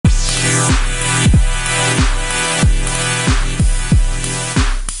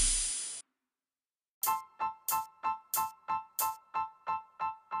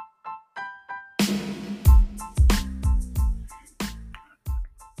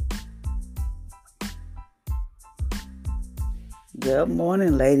Good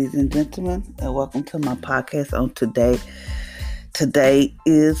morning, ladies and gentlemen, and welcome to my podcast on today. Today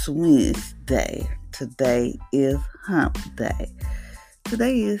is Wednesday. Today is Hump Day.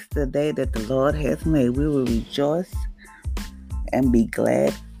 Today is the day that the Lord has made. We will rejoice and be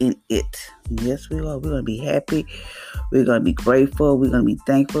glad in it. Yes, we are. We're going to be happy. We're going to be grateful. We're going to be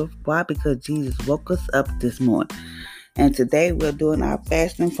thankful. Why? Because Jesus woke us up this morning. And today we're doing our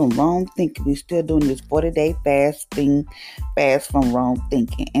fasting from wrong thinking. We're still doing this 40-day fast from wrong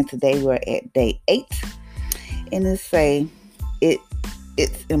thinking. And today we're at day 8. And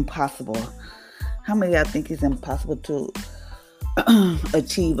it's impossible. How many of y'all think it's impossible to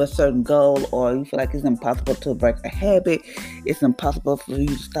achieve a certain goal, or you feel like it's impossible to break a habit? It's impossible for you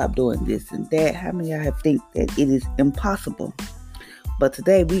to stop doing this and that. How many of y'all think that it is impossible? But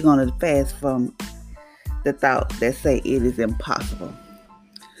today we're going to fast from the thought that say it is impossible.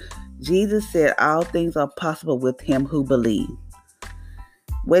 Jesus said all things are possible with him who believes.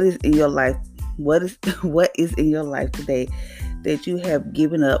 What is in your life? What is in your life today that you have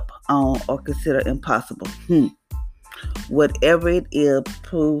given up on or consider impossible? Whatever it is,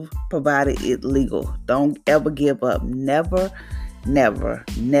 provided it's legal. Don't ever give up. Never, never,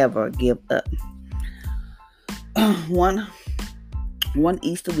 never give up. One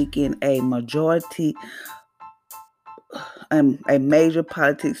Easter weekend, a major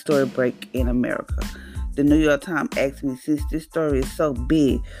politics story break in America. The New York Times asked me, since this story is so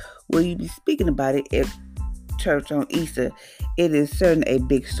big, will you be speaking about it at church on Easter? It is certainly a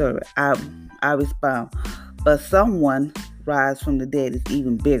big story. I respond, but someone rise from the dead is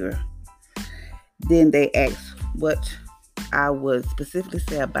even bigger. Then they asked what I would specifically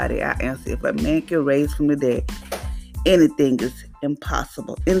say about it. I answered, if a man can raise from the dead, anything is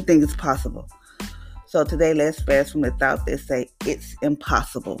impossible. Anything is possible. So today, let's fast from the thought that say it's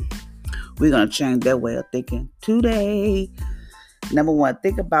impossible. We're going to change that way of thinking today. Number 1,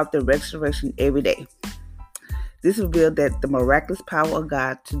 think about the resurrection every day. This reveals that the miraculous power of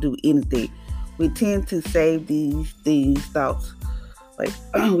God to do anything. We tend to save these thoughts.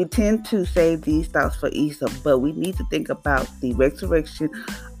 We tend to save these thoughts for Easter, but we need to think about the resurrection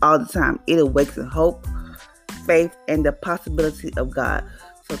all the time. It awakens hope, faith, and the possibility of God.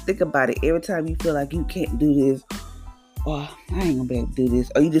 So think about it. Every time you feel like you can't do this, or I ain't gonna be able to do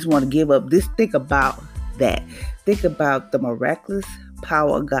this, or you just want to give up, just think about that. Think about the miraculous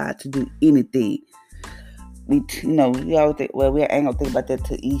power of God to do anything. We always think, well, we ain't gonna think about that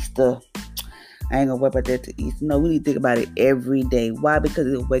to Easter. I ain't gonna worry about that to Easter. No, we need to think about it every day. Why? Because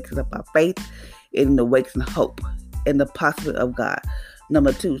it wakes up our faith, and it wakes up hope and the possibility of God.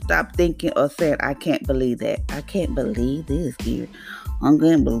 Number 2, stop thinking or saying, I can't believe that. I can't believe this, dear. I'm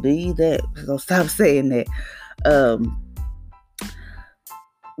going to believe that. So stop saying that.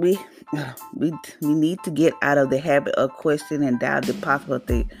 We need to get out of the habit of questioning and doubt the possible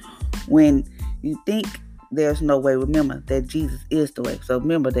thing. When you think there's no way, remember that Jesus is the way. So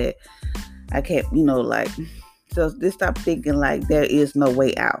remember that I can't, so just stop thinking like there is no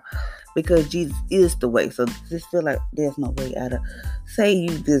way out, because Jesus is the way. So just feel like there's no way out of. Say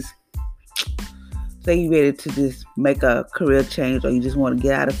you ready to just make a career change, or you just want to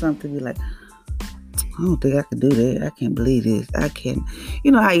get out of something. Be like, I don't think I can do that. I can't believe this. I can't.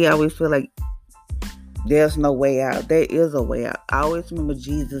 You know how you always feel like there's no way out. There is a way out. I always remember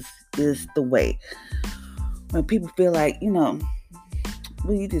Jesus is the way. When people feel like, when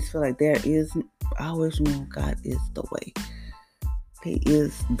you just feel like there is, I always remember God is the way. He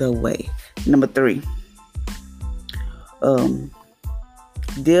is the way. Number 3,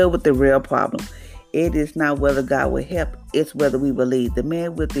 deal with the real problem. It is not whether God will help, it's whether we believe. The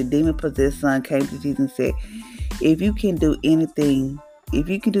man with the demon-possessed son came to Jesus and said, if you can do anything,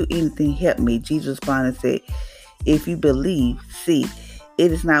 help me. Jesus responded and said, if you believe, see.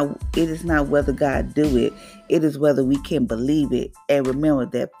 It is not whether God do it. It is whether we can believe it. And remember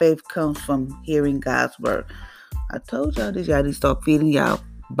that faith comes from hearing God's word. I told y'all this. Y'all need to start feeding y'all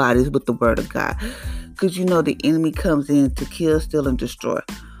bodies with the word of God. Because the enemy comes in to kill, steal, and destroy.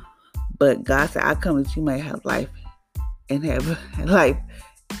 But God said, I come that you may have life and have life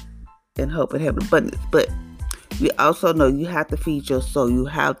and hope and have abundance. But we also know you have to feed your soul. You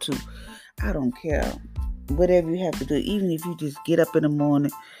have to, I don't care, whatever you have to do. Even if you just get up in the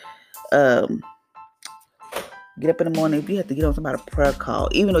morning, if you have to get on somebody's prayer call,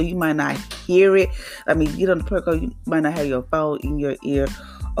 even though you might not hear it. Get on the prayer call, you might not have your phone in your ear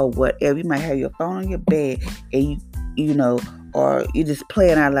or whatever. You might have your phone on your bed and or you just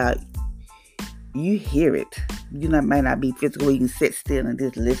playing out loud. You hear it. Might not be physical. You can sit still and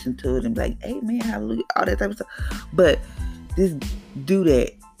just listen to it and be like, amen, hallelujah, all that type of stuff. But just do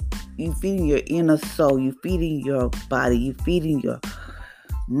that. You feeding your inner soul. You feeding your body. You feeding your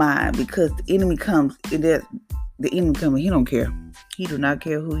mind, because the enemy comes and the enemy coming. He don't care. He do not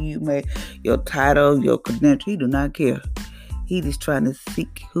care who you may, your title, your credential. He do not care. He just trying to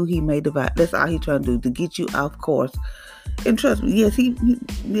seek who he may divide. That's all he trying to do, to get you off course. And trust me, yes,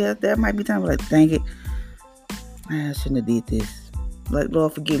 yeah, there might be times like, dang it, I shouldn't have did this. Like,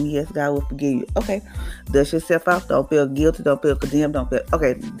 Lord, forgive me. Yes, God will forgive you. Okay, dust yourself out. Don't feel guilty. Don't feel condemned. Don't feel,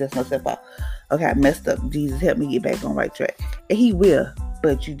 okay, dust myself out. Okay, I messed up. Jesus, help me get back on right track. And he will,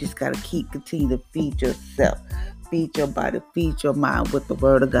 but you just got to continue to feed yourself. Feed your body. Feed your mind with the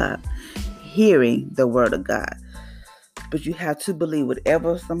word of God. Hearing the word of God. But you have to believe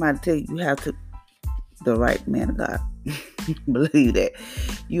whatever somebody tell you. You have to, the right man of God. Believe that.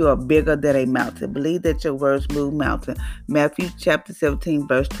 You are bigger than a mountain. Believe that your words move mountain. Matthew chapter 17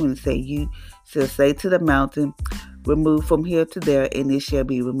 verse 20 say, you shall say to the mountain, remove from here to there, and it shall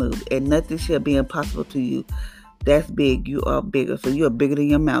be removed. And nothing shall be impossible to you. That's big. You are bigger. So you are bigger than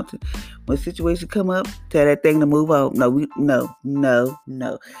your mountain. When situations come up, tell that thing to move on. No.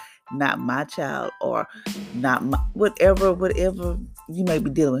 Not my child, or not my, whatever you may be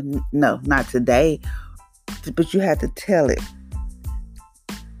dealing with. No, not today. But you have to tell it.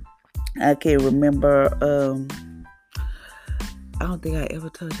 I can't remember. I don't think I ever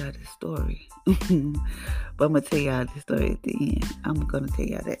told y'all this story. But I'm going to tell y'all this story at the end. I'm going to tell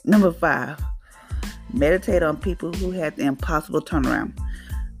y'all that. Number 5. Meditate on people who had the impossible turnaround.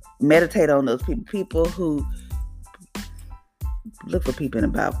 Meditate on those people. People who look for people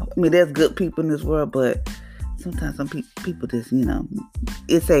in the Bible. I mean, there's good people in this world, but sometimes some people just,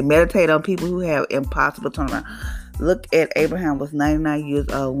 it say meditate on people who have impossible turnaround. Look at Abraham was 99 years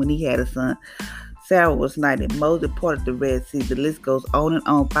old when he had a son. Sarah was 90. Moses parted the Red Sea. The list goes on and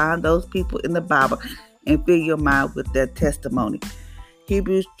on. Find those people in the Bible and fill your mind with their testimony.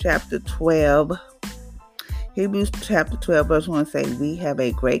 Hebrews chapter 12 verse 1 say, we have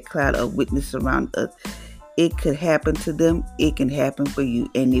a great cloud of witnesses around us. It could happen to them. It can happen for you,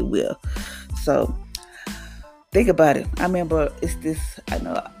 and it will. So think about it. I remember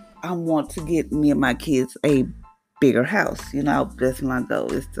I want to get me and my kids a bigger house. That's my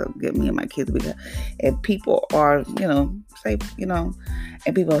goal, is to get me and my kids a bigger house. And people are, and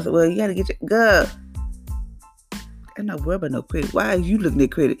people say, well, you got to get your girl. I'm not worried about no credit. Why are you looking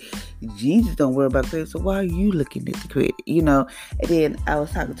at credit? Jesus don't worry about credit, so why are you looking at the credit? And then I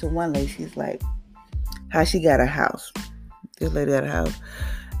was talking to one lady. She's like, how she got a house. This lady got a house.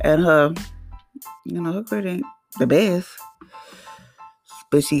 And her credit ain't the best.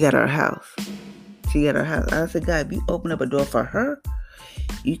 But she got her house. I said, God, if you open up a door for her,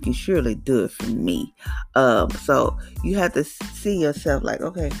 you can surely do it for me. So you have to see yourself like,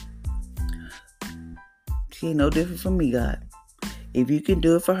 okay, she ain't no different from me, God. If you can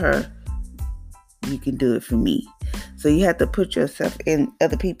do it for her, you can do it for me. So you have to put yourself in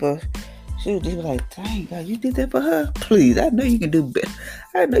other people's shoes. Just be like, dang, God, you did that for her? Please, I know you can do better.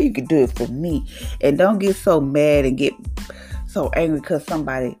 I know you can do it for me. And don't get so mad and get so angry because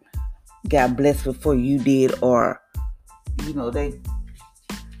somebody got blessed before you did, or they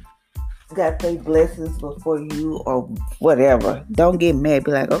got their blessings before you, or whatever. Don't get mad.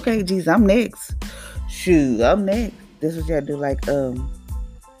 Be like, okay, Jesus, I'm next. Shoot, I'm next. This is what y'all do. Like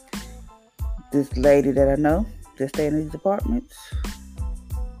this lady that I know that stay in these apartments.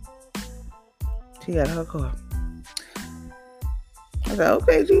 She got her car. I was like,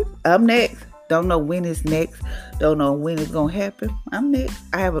 okay, Jesus, I'm next. Don't know when it's next. Don't know when it's gonna happen. I'm next.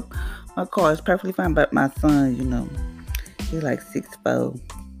 My car is perfectly fine, but my son, he's like 6'4".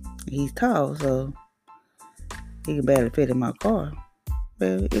 He's tall, so he can barely fit in my car.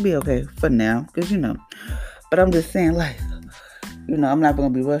 But it'll be okay for now, because But I'm just saying, like, I'm not gonna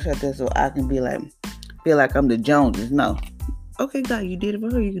be rushed out there, so I can be like, feel like I'm the Joneses. No, okay, God, you did it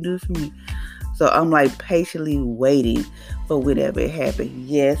for her, you can do it for me. So I'm like patiently waiting for whenever it happens.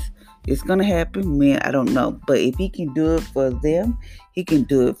 Yes, it's gonna happen, man. I don't know, but if he can do it for them, he can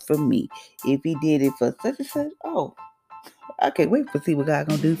do it for me. If he did it for such and such, I can't wait to see what God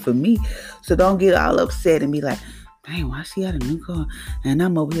gonna do for me. So don't get all upset and be like, dang, why she got a new car and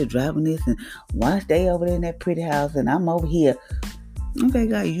I'm over here driving this, and why they over there in that pretty house and I'm over here. Okay,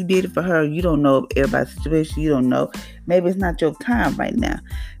 God, you did it for her. You don't know everybody's situation. You don't know. Maybe it's not your time right now,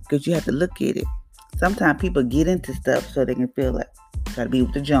 because you have to look at it. Sometimes people get into stuff so they can feel like, try to be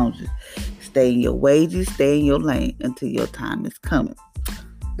with the Joneses. Stay in your wages, stay in your lane until your time is coming.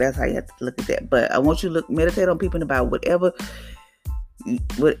 That's how you have to look at that. But I want you to meditate on people about whatever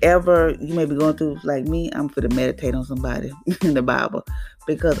you may be going through. Like me, I'm going to meditate on somebody in the Bible,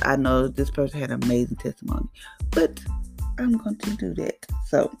 because I know this person had an amazing testimony. But I'm going to do that.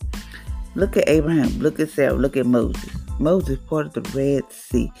 So Look at Abraham. Look at Sarah. Look at Moses. Moses parted the Red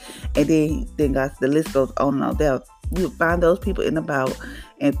Sea. And then God, the list goes on and on. You find those people in the Bible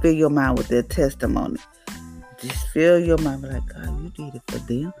and fill your mind with their testimony. Just fill your mind like, God, you did it for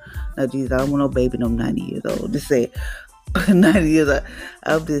them. Now, Jesus, I don't want no baby no 90 years old. Just say 90 years old.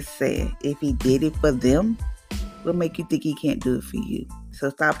 I'm just saying, if he did it for them, what make you think he can't do it for you? So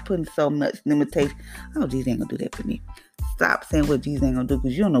stop putting so much limitation. Oh, Jesus ain't gonna do that for me. Stop saying what Jesus ain't gonna do,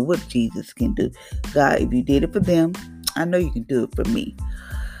 because you don't know what Jesus can do. God, if you did it for them, I know you can do it for me.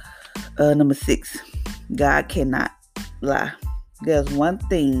 Number 6, God cannot lie. There's one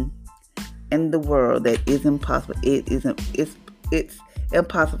thing in the world that is impossible. It's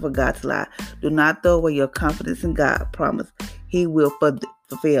impossible for God to lie. Do not throw away your confidence in God. Promise he will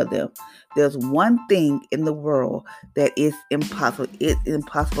fulfill them. There's one thing in the world that is impossible. It's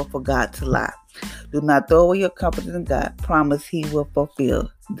impossible for God to lie. Do not throw away your confidence in God. Promise he will fulfill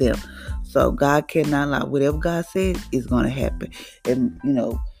them. So God cannot lie. Whatever God said is going to happen. And,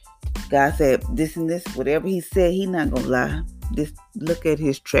 God said this and this. Whatever he said, he's not going to lie. Just look at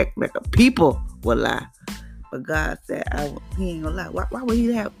his track record. People will lie. But God said he ain't going to lie. Why would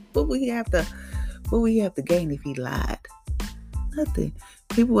he have? What would he have to gain if he lied? Nothing.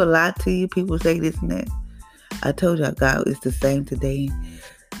 People will lie to you. People will say this and that. I told y'all, God is the same today,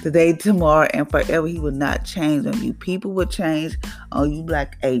 tomorrow, and forever. He will not change on you. People will change on you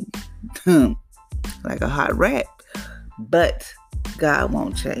like a hot rat, but God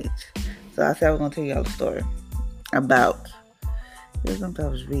won't change. So I said I was going to tell y'all a story about. Something I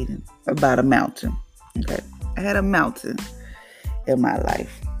was reading about a mountain. Okay, I had a mountain in my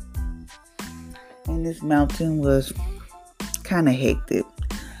life, and this mountain was kind of hectic.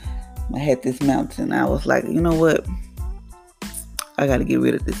 I had this mountain. I was like, you know what? I got to get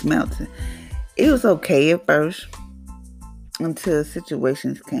rid of this mountain. It was okay at first until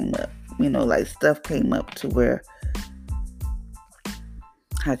situations came up. Like stuff came up to where,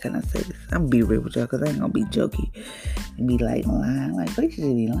 how can I say this? I'm going to be real with y'all because I ain't going to be jokey and be like lying. Like, what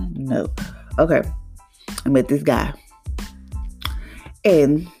you be lying? No. Okay. I met this guy.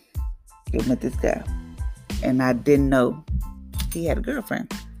 And I didn't know he had a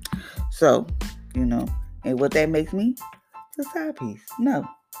girlfriend. So, and what that makes me? A side piece. No.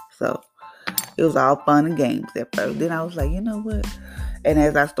 So, it was all fun and games at first. Then I was like, you know what? And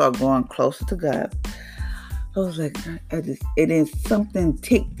as I started growing closer to God, I was like, and then something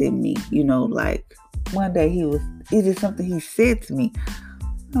ticked in me, like one day it's just something he said to me.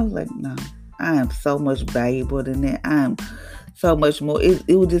 I was like, no, I am so much valuable than that. I am so much more. It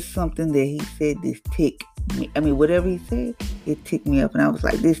was just something that he said, this ticked me. Whatever he said, it ticked me up. And I was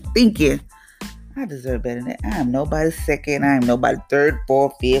like, this thinking, I deserve better than that. I am nobody's second. I am nobody's third,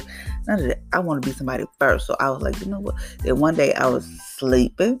 fourth, fifth. None of that. I want to be somebody first. So I was like, you know what? Then one day I was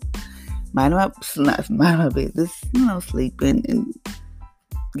sleeping. Mind my business. Sleeping and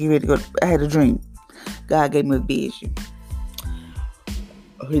get ready to go. I had a dream. God gave me a vision.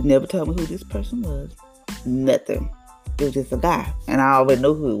 He never told me who this person was. Nothing. It was just a guy. And I already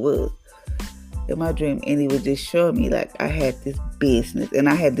know who it was. In my dream, and he was just showing me like I had this business and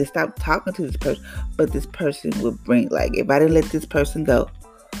I had to stop talking to this person, but this person would bring, like, if I didn't let this person go,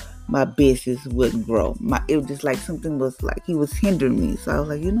 my business wouldn't grow. It was just like something was like he was hindering me. So I was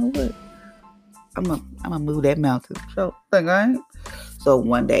like, you know what? I'm gonna move that mountain. So So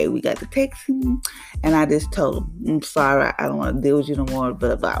one day we got to texting, and I just told him, I'm sorry, I don't want to deal with you no more,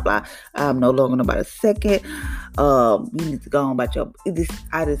 blah, blah, blah. I'm no longer nobody's second. You need to go on about your,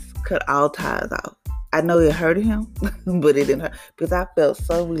 I just cut all ties off. I know it hurted him, but it didn't hurt, because I felt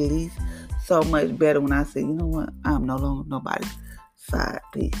so released, so much better when I said, you know what, I'm no longer nobody's side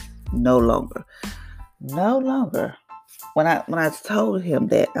piece. No longer. When I told him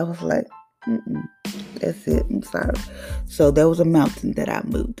that, I was like, that's it. I'm sorry. So there was a mountain that I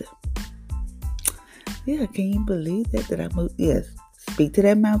moved. Yeah, can you believe that I moved? Yes. Speak to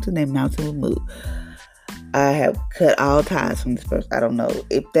that mountain will move. I have cut all ties from this person. I don't know.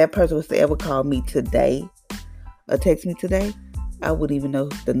 If that person was to ever call me today or text me today, I wouldn't even know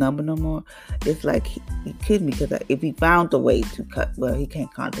the number no more. It's like he kidding me, because if he found a way to he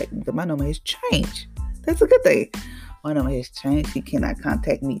can't contact me because my number has changed. That's a good thing. My number has changed. He cannot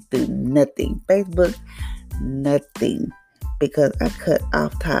contact me through nothing. Facebook, nothing. Because I cut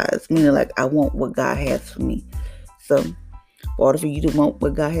off ties. Meaning, like, I want what God has for me. So, in order for you to want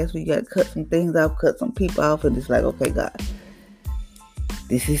what God has for you, you got to cut some things off, cut some people off, and it's like, okay, God,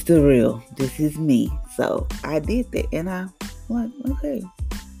 this is the real. This is me. So, I did that. And I'm like, okay,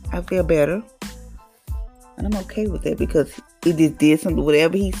 I feel better. And I'm okay with that, because he just did something.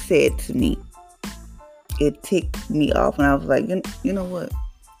 Whatever he said to me, it ticked me off, and I was like, you know what?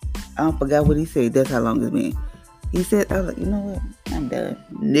 I don't forgot what he said. That's how long it's been. He said, I was like, you know what? I'm done.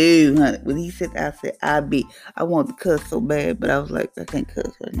 No, honey. When he said, I said, I want to cuss so bad, but I was like, I can't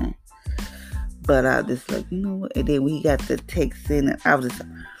cuss right now. But I just like, you know what? And then when he got the text in, and I was just,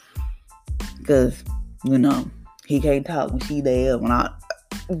 because, he can't talk when she there. When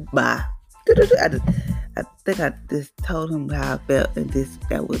bye. I think I just told him how I felt, and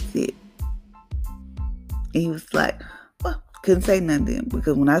that was it. And he was like, well, couldn't say nothing then,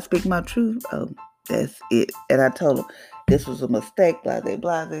 because when I speak my truth, that's it. And I told him this was a mistake,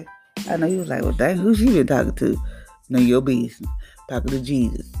 blase. I know he was like, well, dang, who she been talking to? Know your business. Talking to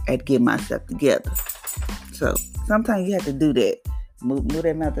Jesus. I had to get myself together. So sometimes you have to do that. Move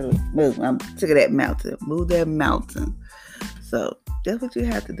that mountain. Move. I'm sick of that mountain. Move that mountain. So that's what you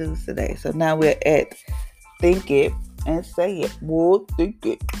have to do today. So now we're at think it and say it. Well, think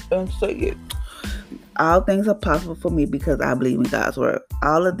it and say it. All things are possible for me because I believe in God's word.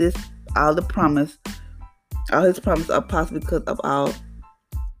 All of this, all his promises are possible because of all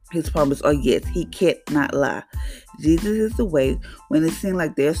his promises are yes. He cannot lie. Jesus is the way. When it seems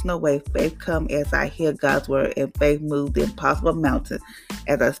like there's no way, faith comes as I hear God's word, and faith moves the impossible mountain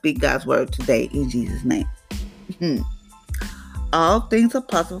as I speak God's word today in Jesus' name. All things are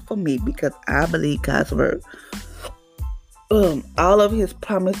possible for me because I believe God's word. All of his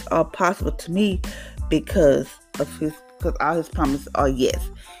promises are possible to me because all his promises are yes,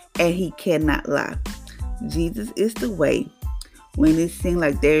 and he cannot lie. Jesus is the way. When it seems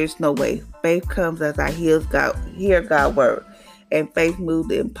like there is no way, faith comes as I hear God's word, and faith moves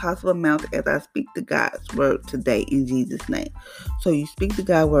the impossible mountain as I speak to God's word today in Jesus' name. So you speak to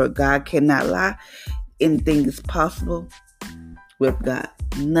God's word. God cannot lie. Anything is possible with God.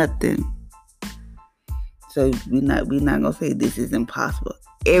 Nothing. So we're not gonna say this is impossible.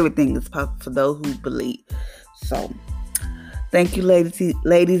 Everything is possible for those who believe. So thank you,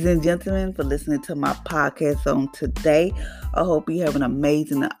 ladies and gentlemen, for listening to my podcast on today. I hope you have an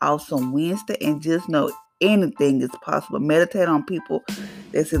amazing and awesome Wednesday, and just know anything is possible. Meditate on people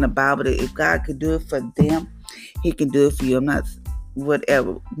that's in the Bible, that if God could do it for them, he can do it for you. I'm not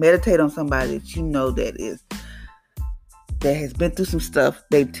whatever. Meditate on somebody that you know that has been through some stuff,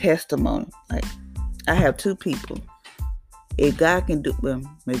 their testimony. Like, I have 2 people. If God can do, well,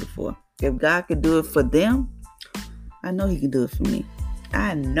 maybe 4. If God can do it for them, I know he can do it for me.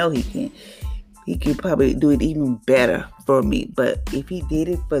 I know he can. He can probably do it even better for me. But if he did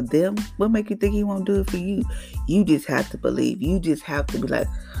it for them, what make you think he won't do it for you? You just have to believe. You just have to be like,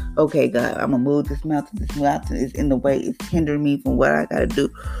 okay, God, I'm going to move this mountain. This mountain is in the way. It's hindering me from what I got to do.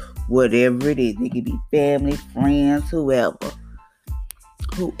 Whatever it is. It could be family, friends, whoever.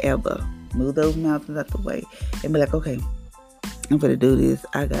 Move those mountains out the way. And be like, okay, I'm going to do this.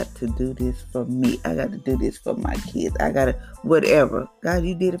 I got to do this for me. I got to do this for my kids. I got to, whatever. God,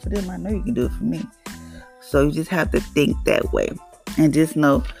 you did it for them. I know you can do it for me. So you just have to think that way. And just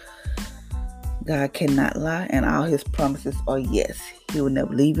know God cannot lie, and all his promises are yes. He will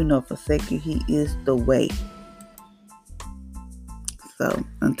never leave you nor forsake you. He is the way. So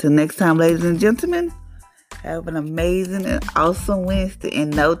until next time, ladies and gentlemen, have an amazing and awesome Wednesday.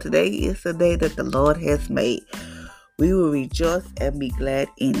 And know today is the day that the Lord has made. We will rejoice and be glad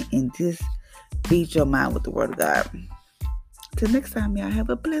in it. And just feed your mind with the word of God. Till next time, y'all have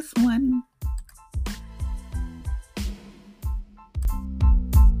a blessed one.